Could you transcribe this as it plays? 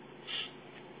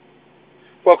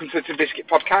Welcome to the Tin Biscuit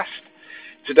Podcast.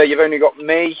 Today you've only got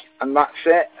me, and that's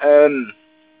it.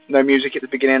 No music at the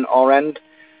beginning or end.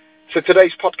 So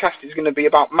today's podcast is going to be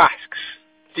about masks.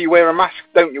 Do you wear a mask?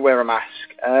 Don't you wear a mask?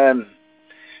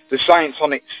 The science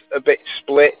on it's a bit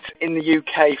split. In the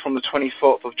UK, from the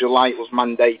 24th of July, it was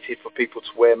mandated for people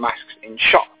to wear masks in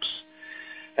shops.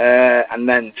 And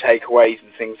then takeaways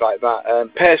and things like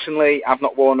that. Personally, I've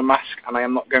not worn a mask, and I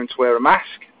am not going to wear a mask.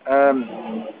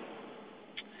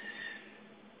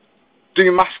 Do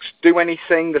masks do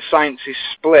anything? The science is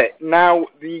split. Now,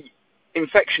 the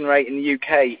infection rate in the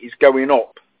UK is going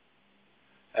up,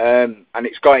 and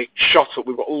it's got shot up.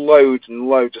 We've got loads and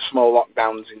loads of small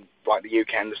lockdowns in like the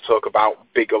UK, and there's talk about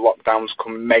bigger lockdowns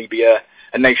coming, maybe a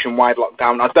nationwide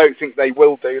lockdown. I don't think they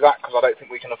will do that, because I don't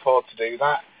think we can afford to do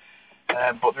that.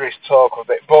 But there is talk of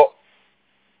it. But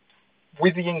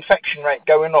with the infection rate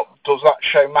going up, does that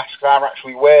show masks are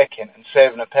actually working and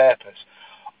serving a purpose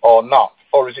or not?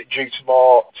 Or is it due to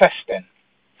more testing?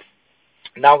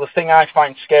 Now, the thing I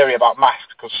find scary about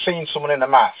masks, because seeing someone in a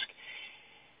mask,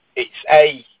 it's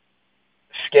A,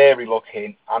 scary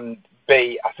looking, and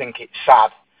B, I think it's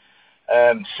sad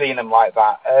seeing them like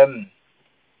that.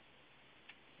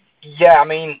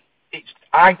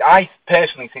 I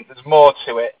personally think there's more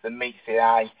to it than meets the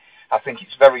eye. I think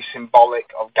it's very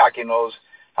symbolic of gagging us.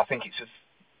 I think it's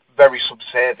very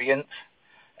subservient.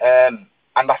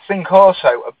 And I think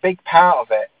also a big part of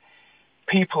it,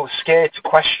 people are scared to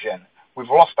question. We've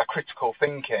lost our critical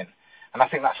thinking. And I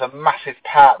think that's a massive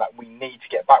part that we need to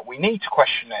get back. We need to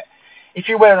question it. If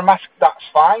you wear a mask, that's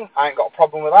fine. I ain't got a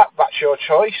problem with that. That's your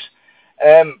choice.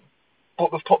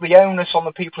 But they've put the onus on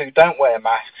the people who don't wear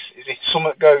masks. Is if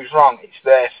something goes wrong, it's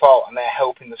their fault and they're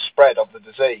helping the spread of the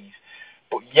disease.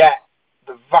 But yet,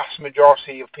 the vast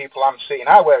majority of people I'm seeing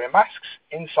are wearing masks,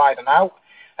 inside and out.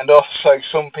 And also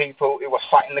some people who are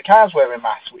sat in the cars wearing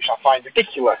masks, which I find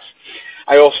ridiculous.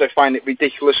 I also find it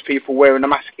ridiculous people wearing a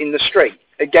mask in the street.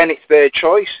 Again, it's their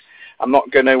choice. I'm not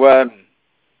going to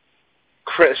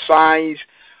criticise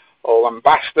or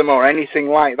lambast them or anything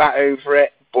like that over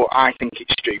it, but I think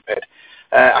it's stupid.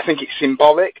 I think it's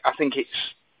symbolic. I think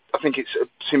it's a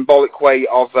symbolic way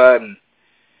of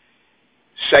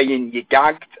saying you're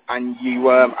gagged and you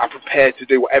are prepared to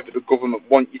do whatever the government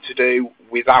want you to do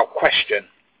without question.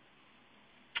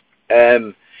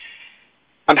 And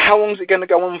how long is it going to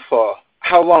go on for?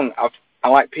 How long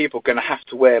are people going to have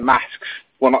to wear masks?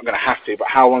 Well, not going to have to, but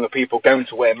how long are people going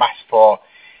to wear masks for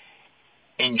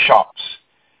in shops?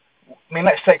 I mean,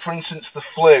 let's take, for instance, the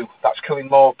flu. That's killing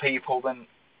more people than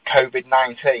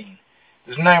COVID-19.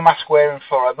 There's no mask wearing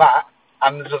for that,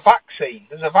 and there's a vaccine.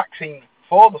 There's a vaccine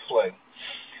for the flu.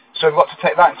 So we've got to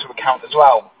take that into account as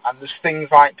well. And there's things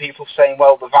like people saying,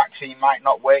 well, the vaccine might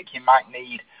not work, you might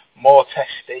need more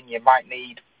testing, you might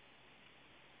need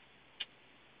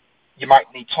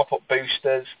top-up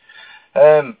boosters.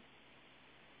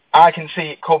 I can see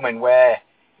it coming where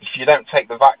if you don't take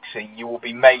the vaccine, you will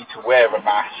be made to wear a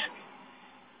mask.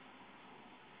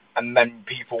 And then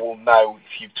people will know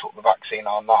if you've took the vaccine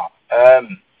or not.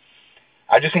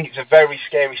 I just think it's a very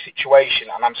scary situation,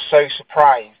 and I'm so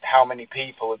surprised how many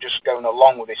people are just going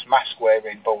along with this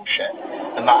mask-wearing bullshit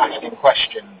and not asking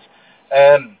questions.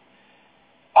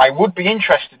 I would be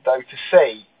interested, though, to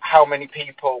see how many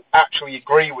people actually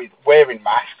agree with wearing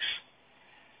masks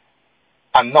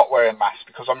and not wearing masks,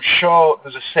 because I'm sure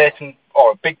there's a certain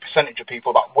or a big percentage of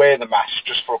people that wear the mask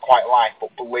just for a quiet life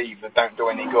but believe they don't do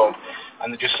any good,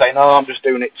 and they're just saying, oh, I'm just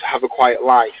doing it to have a quiet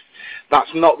life. That's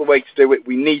not the way to do it.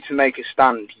 We need to make a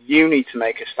stand. You need to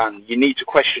make a stand. You need to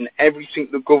question everything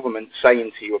the government's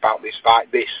saying to you about this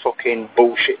fucking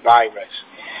bullshit virus.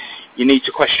 You need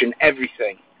to question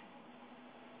everything.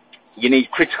 You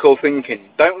need critical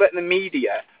thinking. Don't let the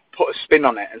media put a spin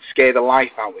on it and scare the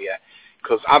life out of you.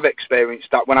 Because I've experienced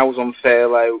that when I was on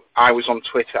furlough, I was on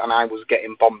Twitter and I was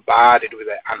getting bombarded with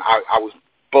it, and I was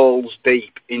balls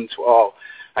deep into it all.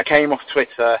 I came off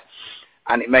Twitter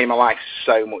and it made my life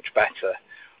so much better.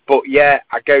 But yeah,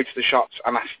 I go to the shops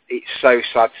and it's so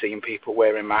sad seeing people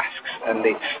wearing masks, and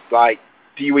it's like,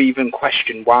 do you even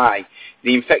question why?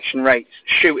 The infection rate's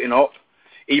shooting up,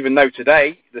 even though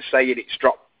today they're saying it's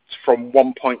dropped from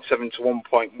 1.7 to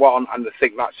 1.1, and they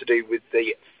think that's to do with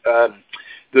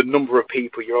the number of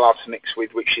people you're allowed to mix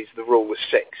with, which is the rule of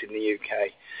 6 in the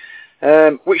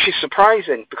UK. Which is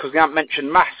surprising, because they haven't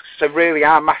mentioned masks. So really,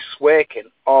 are masks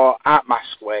working or aren't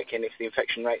masks working if the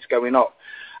infection rate's going up?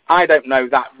 I don't know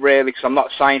that really, because I'm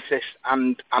not a scientist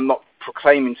and I'm not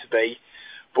proclaiming to be.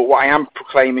 But what I am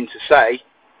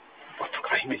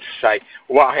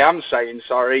saying,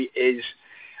 is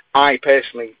I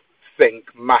personally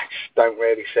think masks don't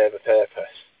really serve a purpose.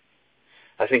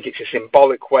 I think it's a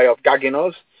symbolic way of gagging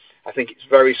us. I think it's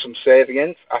very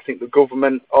subservient. I think the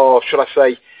government, or should I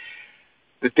say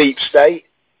the deep state,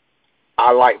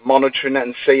 are like monitoring it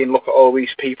and seeing, look at all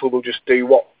these people, will just do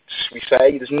what we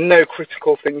say. There's no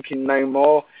critical thinking no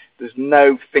more. There's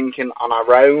no thinking on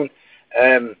our own.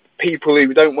 People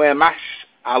who don't wear masks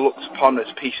are looked upon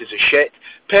as pieces of shit.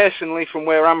 Personally, from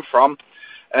where I'm from,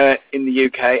 in the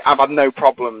UK, I've had no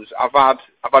problems. I've had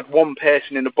one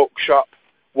person in a bookshop,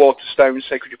 Waterstones,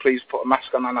 say, could you please put a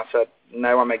mask on? And I said,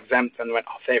 no, I'm exempt. And they went,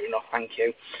 oh, fair enough, thank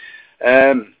you.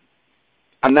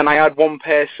 And then I had one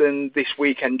person this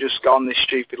weekend just gone, this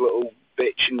stupid little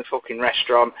bitch in the fucking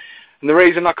restaurant. And the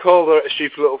reason I called her a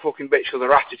stupid little fucking bitch because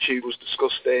her attitude was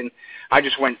disgusting. I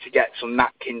just went to get some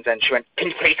napkins and she went, can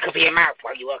you please cover your mouth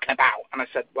while you're walking about? And I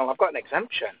said, well, I've got an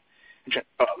exemption. And she went,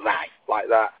 oh, right, like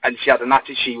that. And she had an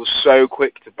attitude, she was so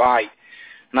quick to bite.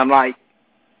 And I'm like,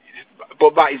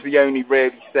 but that is the only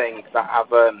really thing that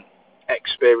I've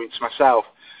experienced myself.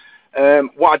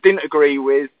 What I didn't agree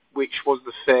with, which was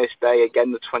the first day,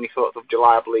 again, the 24th of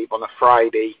July, I believe, on a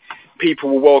Friday, people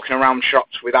were walking around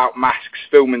shops without masks,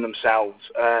 filming themselves,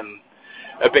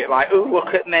 a bit like, oh,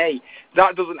 look at me.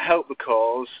 That doesn't help the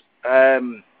cause.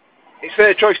 It's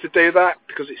their choice to do that,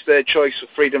 because it's their choice of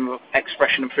freedom of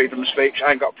expression and freedom of speech.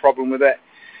 I ain't got a problem with it.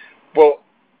 But,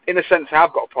 in a sense, I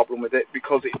have got a problem with it,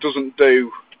 because it doesn't do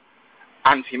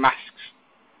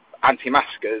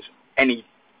anti-maskers any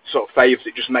sort of favours.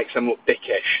 It just makes them look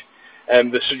dickish.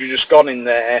 So you've just gone in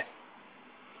there,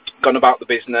 gone about the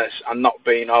business, and not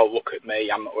being, oh, look at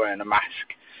me, I'm not wearing a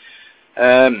mask.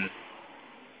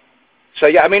 So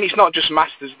yeah, I mean, it's not just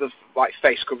masks, there's the like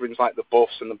face coverings like the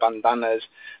buffs and the bandanas,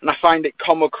 and I find it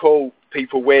comical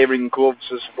people wearing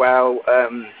gloves as well,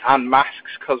 and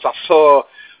masks, because I saw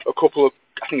a couple of,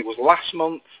 I think it was last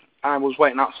month, I was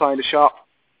waiting outside a shop,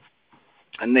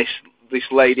 and this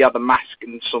lady had a mask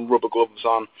and some rubber gloves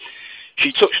on.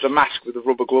 She touched the mask with the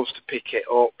rubber gloves to pick it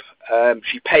up.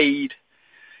 She paid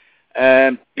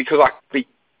because I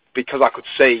could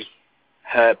see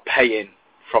her paying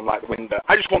from like the window.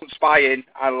 I just wasn't spying.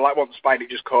 Wasn't spying. It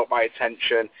just caught my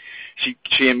attention. She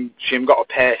got a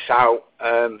purse out.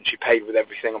 She paid with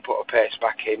everything and put her purse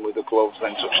back in with the gloves.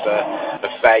 Then touched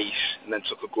her face and then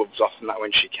took her gloves off. And that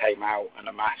when she came out and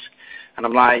a mask. And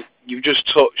I'm like, you've just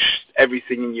touched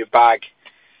everything in your bag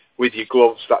with your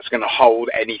gloves that's going to hold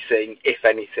anything, if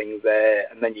anything, there,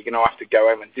 and then you're going to have to go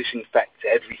home and disinfect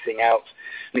everything else.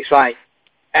 And it's like,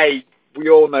 A, we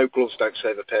all know gloves don't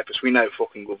serve a purpose. We know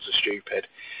fucking gloves are stupid.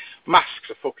 Masks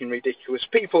are fucking ridiculous.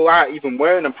 People aren't even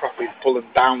wearing them properly,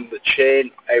 pulling down the chin,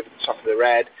 over the top of their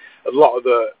head. A lot of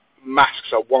the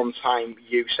masks are one-time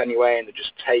use anyway, and they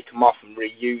just take them off and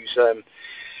reuse them.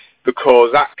 They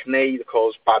cause acne, they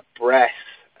cause bad breath.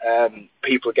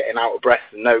 People are getting out of breath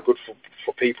and no good for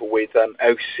people with I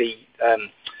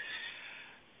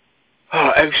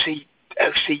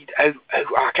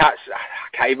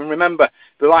can't even remember.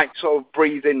 They're like sort of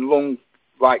breathing lung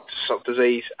like sort of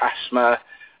disease, asthma,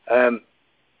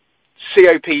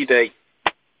 COPD.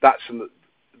 That's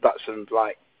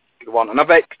like the one. And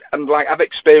I've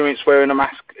experienced wearing a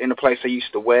mask in a place I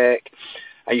used to work.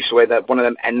 I used to wear one of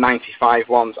them N95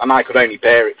 ones, and I could only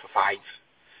bear it for 5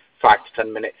 to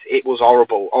 10 minutes. It was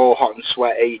horrible, all hot and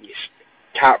sweaty, and you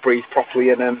can't breathe properly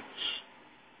in them.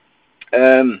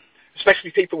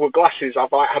 Especially people with glasses.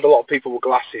 I've had a lot of people with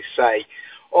glasses say,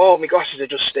 oh, my glasses are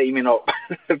just steaming up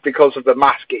because of the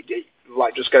mask, it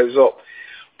like just goes up.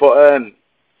 But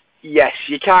yes,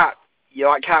 you can't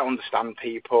understand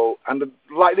people, and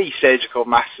like these surgical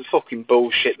masks are fucking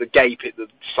bullshit. They gape at the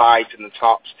sides and the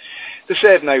tops. They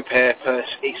serve no purpose.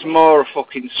 It's more a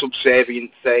fucking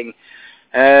subservient thing.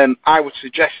 I would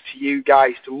suggest to you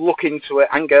guys to look into it,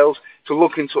 and girls, to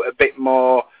look into it a bit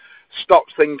more. Stop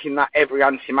thinking that every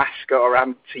anti-masker or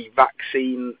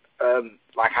anti-vaccine,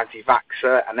 like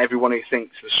anti-vaxxer, and everyone who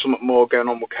thinks there's something more going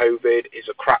on with COVID is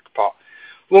a crackpot.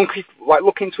 Look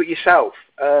into it yourself.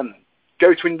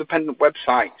 Go to independent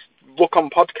websites. Look on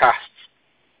podcasts.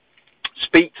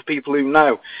 Speak to people who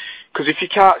know. Because if you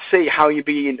can't see how you're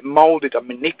being moulded and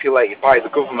manipulated by the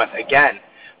government, again,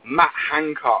 Matt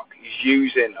Hancock is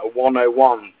using a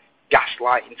 101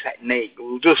 gaslighting technique,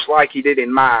 just like he did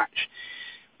in March,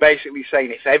 basically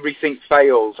saying if everything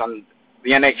fails and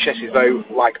the NHS is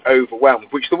overwhelmed,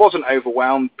 which there wasn't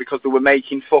overwhelmed because they were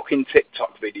making fucking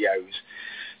TikTok videos.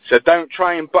 So don't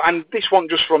try and this wasn't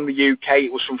just from the UK,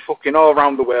 it was from fucking all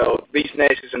around the world. These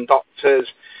nurses and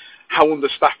doctors, how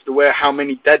understaffed they were, how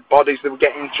many dead bodies they were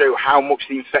getting through, how much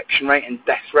the infection rate and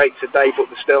death rate today, but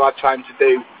they still had time to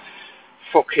do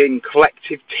fucking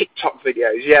collective TikTok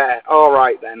videos. Yeah,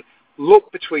 alright then.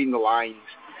 Look between the lines.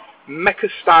 make a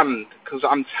stand, because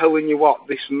I'm telling you what,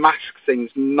 this mask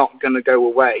thing's not going to go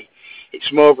away.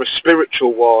 It's more of a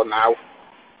spiritual war now.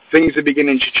 Things are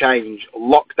beginning to change.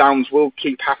 Lockdowns will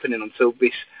keep happening until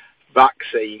this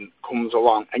vaccine comes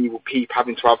along, and you will keep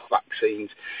having to have vaccines.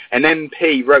 An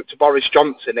MP wrote to Boris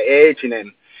Johnson urging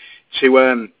him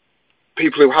to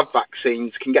people who have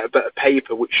vaccines can get a bit of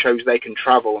paper which shows they can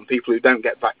travel, and people who don't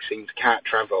get vaccines can't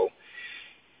travel.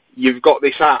 You've got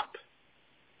this app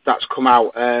that's come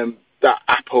out that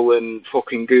Apple and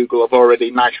fucking Google have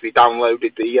already nicely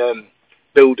downloaded the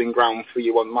building ground for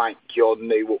you on like your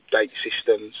new update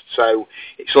systems, so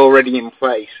it's already in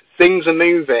place. Things are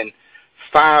moving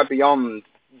far beyond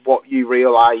what you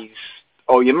realise,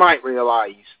 or you might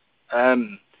realise.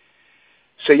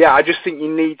 So yeah, I just think you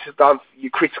need to have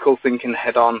your critical thinking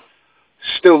head on.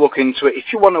 Still look into it.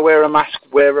 If you want to wear a mask,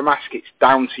 wear a mask. It's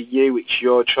down to you. It's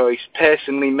your choice.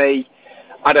 Personally, me,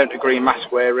 I don't agree with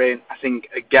mask wearing. I think,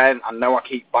 again, I know I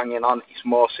keep banging on, it's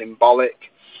more symbolic.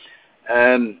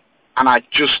 And I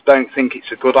just don't think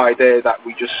it's a good idea that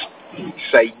we just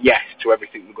say yes to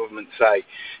everything the government say.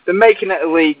 They're making it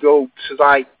illegal to,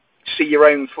 like, see your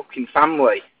own fucking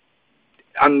family.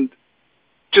 And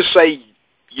just say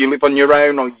you live on your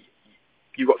own, or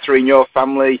you've got three in your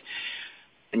family,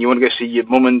 and you want to go see your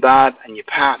mum and dad, and your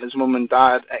partner's mum and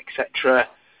dad, etc.,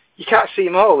 you can't see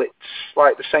them all. It's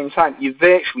like the same time. You're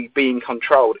virtually being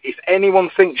controlled. If anyone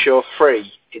thinks you're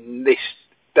free in this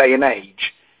day and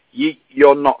age,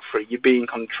 you're not free. You're being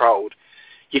controlled.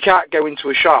 You can't go into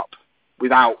a shop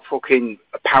without fucking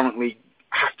apparently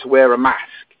have to wear a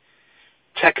mask.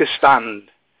 Take a stand.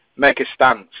 Make a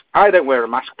stance. I don't wear a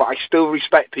mask, but I still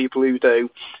respect people who do,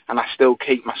 and I still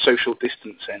keep my social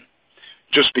distancing,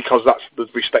 just because that's the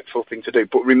respectful thing to do.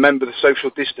 But remember, the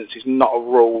social distance is not a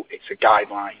rule, it's a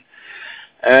guideline.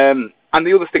 And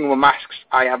the other thing with masks,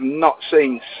 I've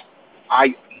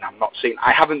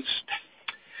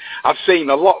seen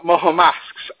a lot more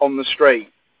masks on the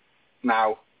street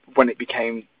now when it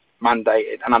became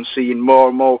mandated, and I'm seeing more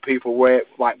and more people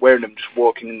wearing them, just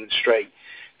walking in the street,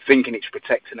 thinking it's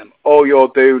protecting them. All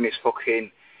you're doing is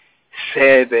fucking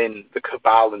saving the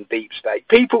cabal and deep state.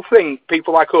 People think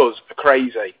people like us are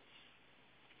crazy,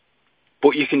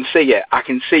 but you can see it. I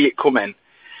can see it coming.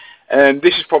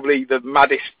 This is probably the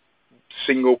maddest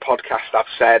single podcast I've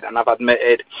said, and I've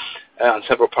admitted on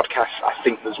several podcasts I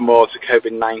think there's more to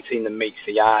COVID-19 than meets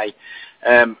the eye.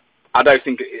 I don't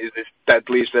think it is as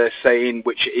deadly as they're saying,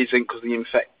 which it isn't, because the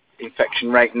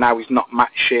infection rate now is not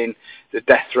matching the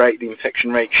death rate, the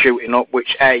infection rate shooting up,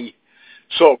 which A,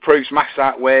 sort of proves masks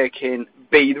aren't working.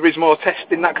 B, there is more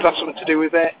testing that could have something to do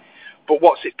with it. But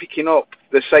what's it picking up?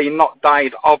 They're saying not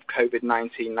died of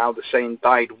COVID-19 now, they're saying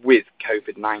died with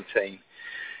COVID-19.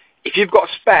 If you've got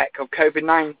a speck of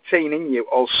COVID-19 in you,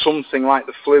 or something like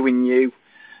the flu in you,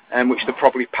 which they're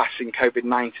probably passing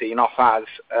COVID-19 off as,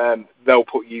 they'll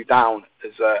put you down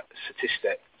as a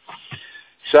statistic.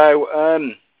 So,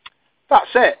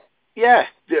 that's it. Yeah.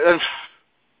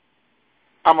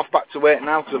 I'm off back to work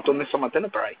now because I've done this on my dinner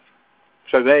break.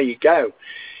 So there you go.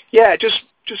 Yeah, just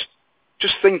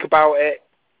think about it.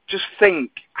 Just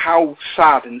think how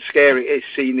sad and scary it is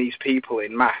seeing these people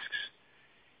in masks.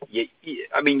 You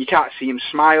can't see them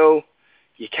smile.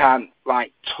 You can't,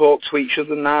 talk to each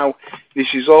other now.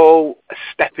 This is all a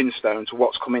stepping stone to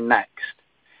what's coming next.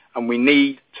 And we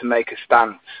need to make a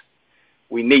stance.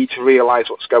 We need to realise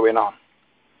what's going on.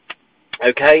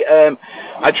 Okay,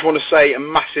 I just want to say a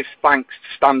massive thanks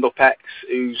to Stand Up X,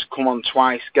 who's come on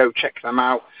twice. Go check them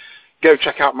out. Go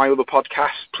check out my other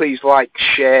podcasts. Please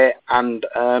share, and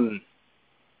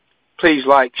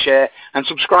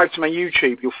subscribe to my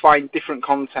YouTube. You'll find different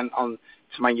content on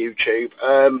to my YouTube.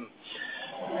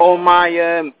 All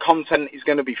my content is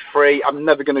going to be free. I'm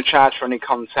never going to charge for any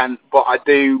content, but I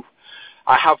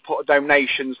have put a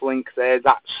donations link there.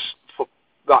 That's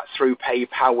through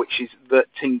PayPal, which is the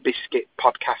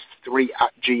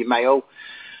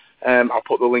tinbiscuitpodcast3@gmail.com. I'll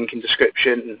put the link in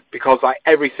description, because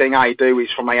everything I do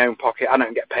is from my own pocket. I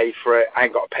don't get paid for it. I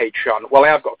ain't got a Patreon. Well, I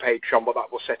have got a Patreon, but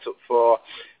that was set up for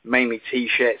mainly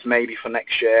T-shirts, maybe for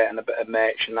next year, and a bit of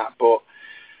merch and that. But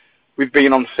we've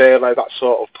been on furlough. That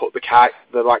sort of put the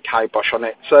kibosh on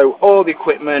it. So all the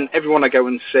equipment, everyone I go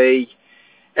and see,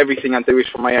 everything I do is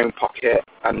from my own pocket,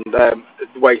 and the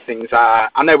way things are,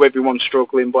 I know everyone's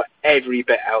struggling, but every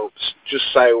bit helps, just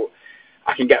so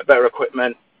I can get better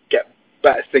equipment, get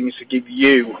better things to give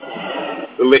you,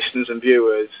 the listeners and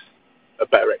viewers, a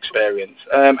better experience.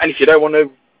 And if you don't want to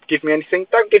give me anything,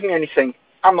 don't give me anything.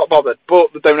 I'm not bothered,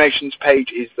 but the donations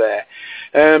page is there.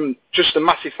 Just a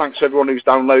massive thanks to everyone who's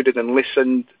downloaded and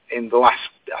listened in the last,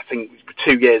 I think,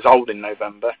 2 years old in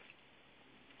November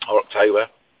or October.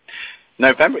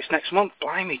 November, it's next month.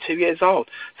 Blimey, 2 years old.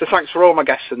 So thanks for all my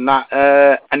guests and that.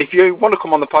 And if you want to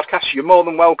come on the podcast, you're more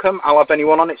than welcome. I'll have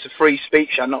anyone on. It's a free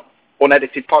speech and not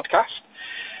unedited podcast.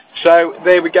 So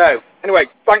there we go. Anyway,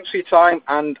 thanks for your time,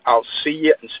 and I'll see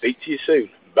you and speak to you soon.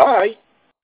 Bye.